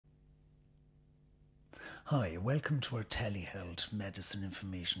Hi, welcome to our telehealth medicine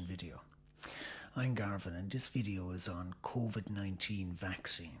information video. I'm Garvin and this video is on COVID-19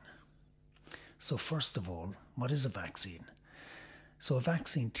 vaccine. So first of all, what is a vaccine? So a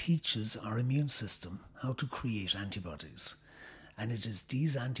vaccine teaches our immune system how to create antibodies, and it is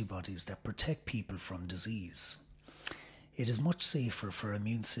these antibodies that protect people from disease. It is much safer for our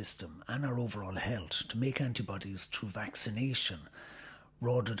immune system and our overall health to make antibodies through vaccination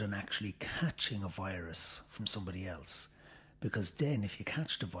rather than actually catching a virus from somebody else. Because then if you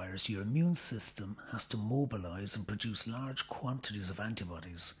catch the virus, your immune system has to mobilise and produce large quantities of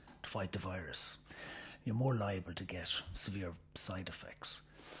antibodies to fight the virus. You're more liable to get severe side effects.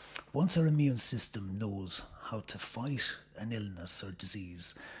 Once our immune system knows how to fight an illness or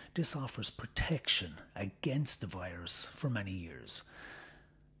disease, this offers protection against the virus for many years.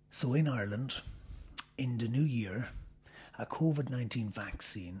 So in Ireland, in the new year, a COVID-19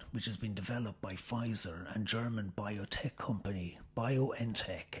 vaccine, which has been developed by Pfizer and German biotech company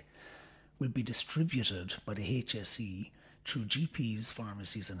BioNTech, will be distributed by the HSE through GPs,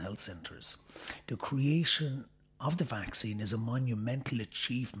 pharmacies and health centres. The creation of the vaccine is a monumental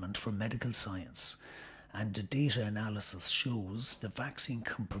achievement for medical science, and the data analysis shows the vaccine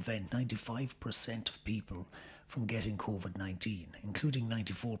can prevent 95% of people from getting COVID-19, including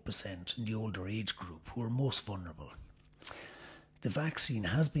 94% in the older age group who are most vulnerable. The vaccine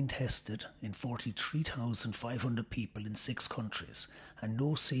has been tested in 43,500 people in 6 countries, and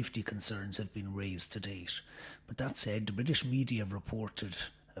no safety concerns have been raised to date. But that said, the British media have reported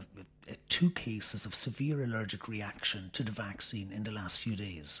 2 cases of severe allergic reaction to the vaccine in the last few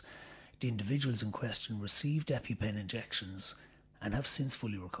days. The individuals in question received EpiPen injections and have since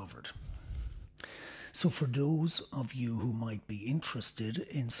fully recovered. So for those of you who might be interested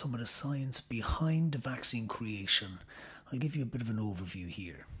in some of the science behind the vaccine creation, I'll give you a bit of an overview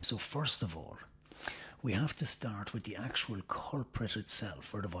here. So first of all, we have to start with the actual culprit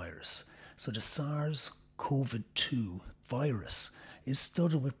itself, or the virus. So the SARS-CoV-2 virus is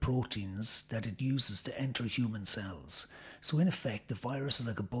studded with proteins that it uses to enter human cells. So in effect, the virus is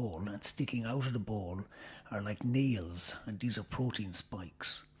like a ball, and sticking out of the ball are like nails, and these are protein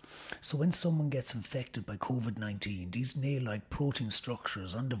spikes. So when someone gets infected by COVID-19, these nail-like protein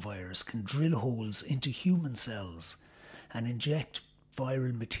structures on the virus can drill holes into human cells and inject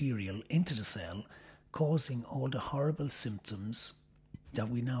viral material into the cell, causing all the horrible symptoms that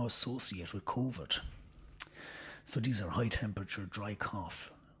we now associate with COVID. So these are high temperature, dry cough,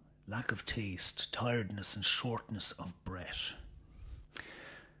 lack of taste, tiredness and shortness of breath.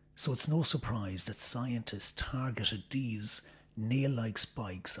 So it's no surprise that scientists targeted these nail-like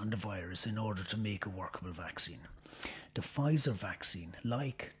spikes on the virus in order to make a workable vaccine. The Pfizer vaccine,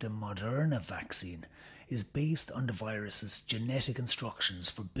 like the Moderna vaccine, is based on the virus's genetic instructions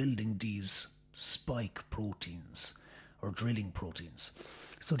for building these spike proteins or drilling proteins.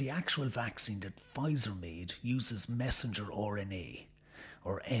 So the actual vaccine that Pfizer made uses messenger RNA,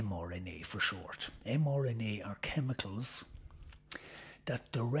 or mRNA for short. mRNA are chemicals that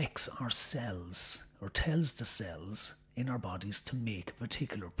directs our cells, or tells the cells in our bodies to make a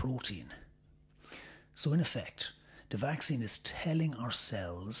particular protein. So in effect, the vaccine is telling our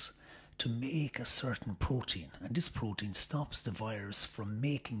cells to make a certain protein, and this protein stops the virus from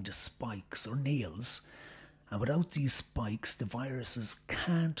making the spikes or nails, and without these spikes the viruses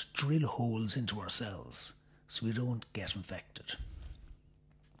can't drill holes into our cells, so we don't get infected.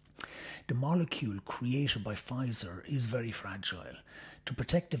 The molecule created by Pfizer is very fragile. To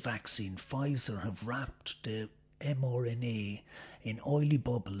protect the vaccine, Pfizer have wrapped the mRNA in oily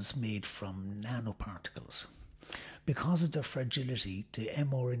bubbles made from nanoparticles. Because of their fragility, the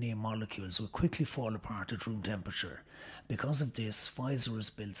mRNA molecules will quickly fall apart at room temperature. Because of this, Pfizer has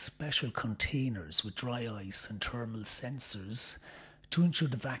built special containers with dry ice and thermal sensors to ensure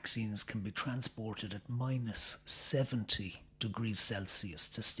the vaccines can be transported at minus 70 degrees Celsius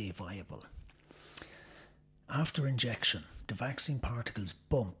to stay viable. After injection, the vaccine particles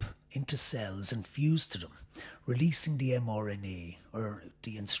bump into cells and fuse to them, releasing the mRNA, or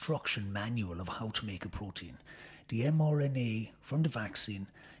the instruction manual of how to make a protein. The mRNA from the vaccine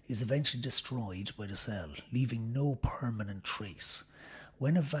is eventually destroyed by the cell, leaving no permanent trace.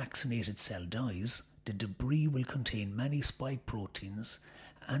 When a vaccinated cell dies, the debris will contain many spike proteins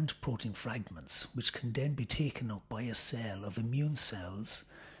and protein fragments, which can then be taken up by a cell of immune cells,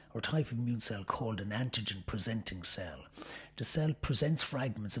 or type of immune cell called an antigen presenting cell. The cell presents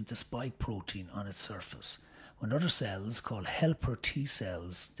fragments of the spike protein on its surface. When other cells, called helper T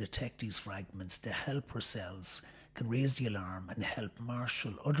cells, detect these fragments, the helper cells can raise the alarm and help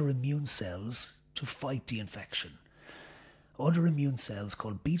marshal other immune cells to fight the infection. Other immune cells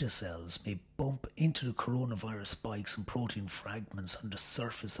called beta cells may bump into the coronavirus spikes and protein fragments on the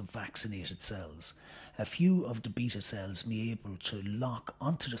surface of vaccinated cells. A few of the beta cells may be able to lock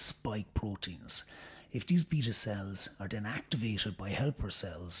onto the spike proteins. If these beta cells are then activated by helper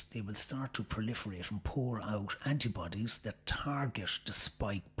cells, they will start to proliferate and pour out antibodies that target the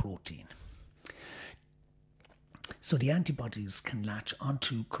spike protein. So the antibodies can latch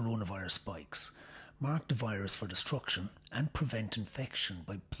onto coronavirus spikes, mark the virus for destruction, and prevent infection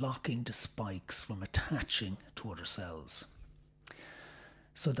by blocking the spikes from attaching to other cells.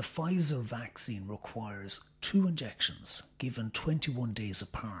 So the Pfizer vaccine requires 2 injections given 21 days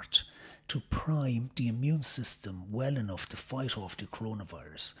apart to prime the immune system well enough to fight off the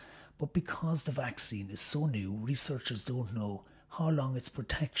coronavirus. But because the vaccine is so new, researchers don't know how long its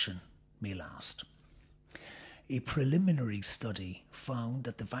protection may last. A preliminary study found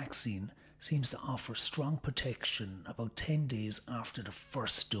that the vaccine seems to offer strong protection about 10 days after the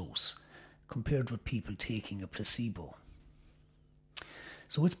first dose, compared with people taking a placebo.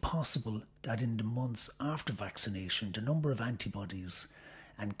 So it's possible that in the months after vaccination, the number of antibodies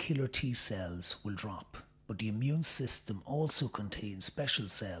and killer T cells will drop, but the immune system also contains special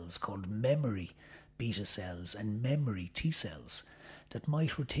cells called memory beta cells and memory T cells that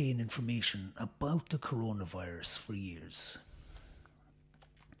might retain information about the coronavirus for years.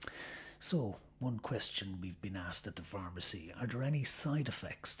 So, one question we've been asked at the pharmacy: are there any side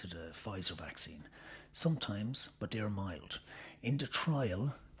effects to the Pfizer vaccine? Sometimes, but they are mild. In the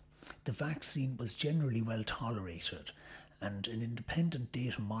trial, the vaccine was generally well tolerated, and an independent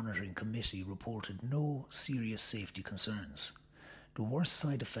data monitoring committee reported no serious safety concerns. The worst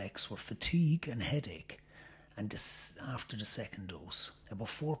side effects were fatigue and headache, and after the second dose. About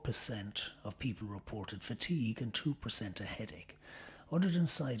 4% of people reported fatigue and 2% a headache. Other than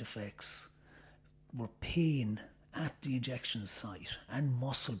side effects were pain at the injection site and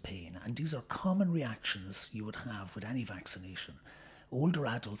muscle pain, and these are common reactions you would have with any vaccination. Older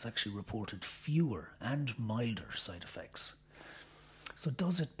adults actually reported fewer and milder side effects. So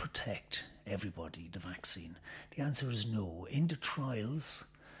does it protect everybody, the vaccine? The answer is no. In the trials,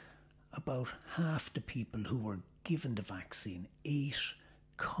 about half the people who were given the vaccine, 8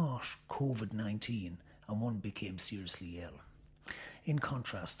 caught COVID-19 and 1 became seriously ill. In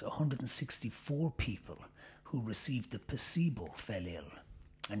contrast, 164 people who received the placebo fell ill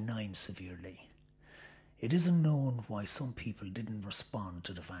and 9 severely. It isn't known why some people didn't respond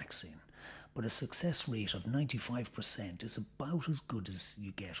to the vaccine, but a success rate of 95% is about as good as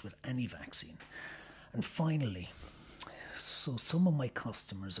you get with any vaccine. And finally, so some of my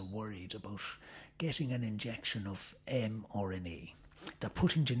customers are worried about getting an injection of mRNA, that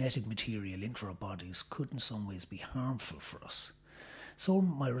putting genetic material into our bodies could in some ways be harmful for us. So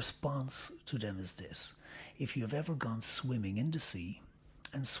my response to them is this: if you have ever gone swimming in the sea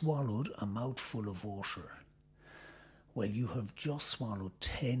and swallowed a mouthful of water, well, you have just swallowed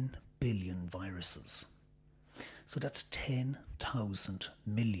 10 billion viruses. So that's 10,000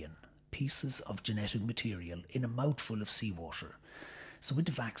 million pieces of genetic material in a mouthful of seawater. So with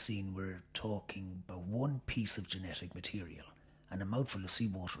the vaccine, we're talking about 1 piece of genetic material, and a mouthful of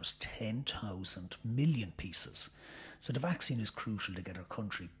seawater is 10,000 million pieces. So the vaccine is crucial to get our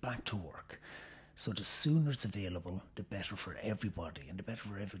country back to work. So the sooner it's available, the better for everybody, and the better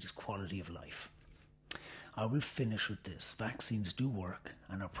for everybody's quality of life. I will finish with this: vaccines do work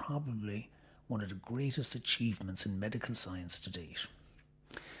and are probably one of the greatest achievements in medical science to date.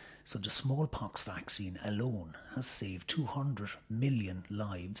 So the smallpox vaccine alone has saved 200 million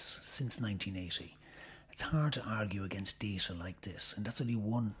lives since 1980. It's hard to argue against data like this, and that's only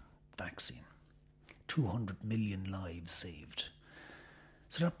one vaccine. 200 million lives saved.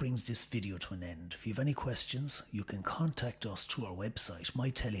 So that brings this video to an end. If you have any questions, you can contact us through our website,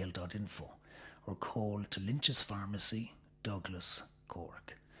 mytelehealth.info, or call to Lynch's Pharmacy, Douglas,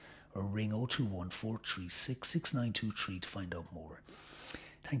 Cork, or ring 021 436 6923 to find out more.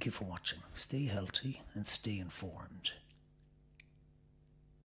 Thank you for watching. Stay healthy and stay informed.